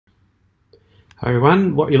Hi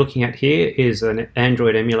everyone, what you're looking at here is an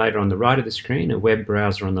Android emulator on the right of the screen, a web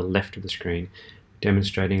browser on the left of the screen,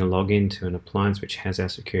 demonstrating a login to an appliance which has our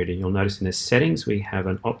security. You'll notice in the settings we have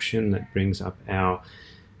an option that brings up our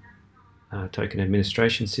token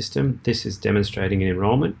administration system. This is demonstrating an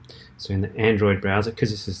enrollment. So in the Android browser, because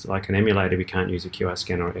this is like an emulator, we can't use a QR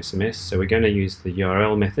scanner or SMS, so we're going to use the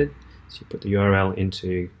URL method. So you put the URL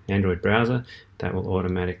into Android browser, that will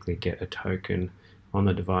automatically get a token on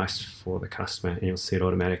the device for the customer, and you'll see it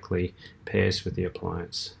automatically pairs with the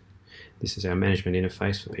appliance. This is our management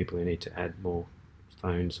interface for people who need to add more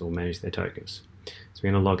phones or manage their tokens. So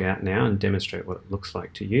we're going to log out now and demonstrate what it looks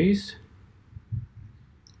like to use.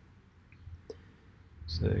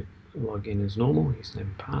 So log in as normal, username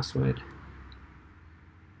and password.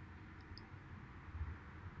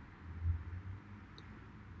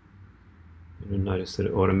 You'll notice that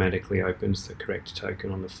it automatically opens the correct token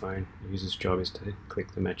on the phone. The user's job is to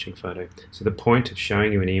click the matching photo. So the point of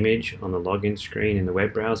showing you an image on the login screen in the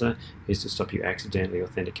web browser is to stop you accidentally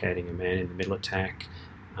authenticating a man-in-the-middle attack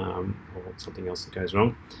or something else that goes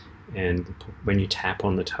wrong. And when you tap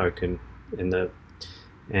on the token in the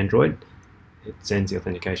Android, it sends the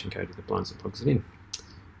authentication code to the appliance and plugs it in.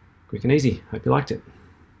 Quick and easy. Hope you liked it.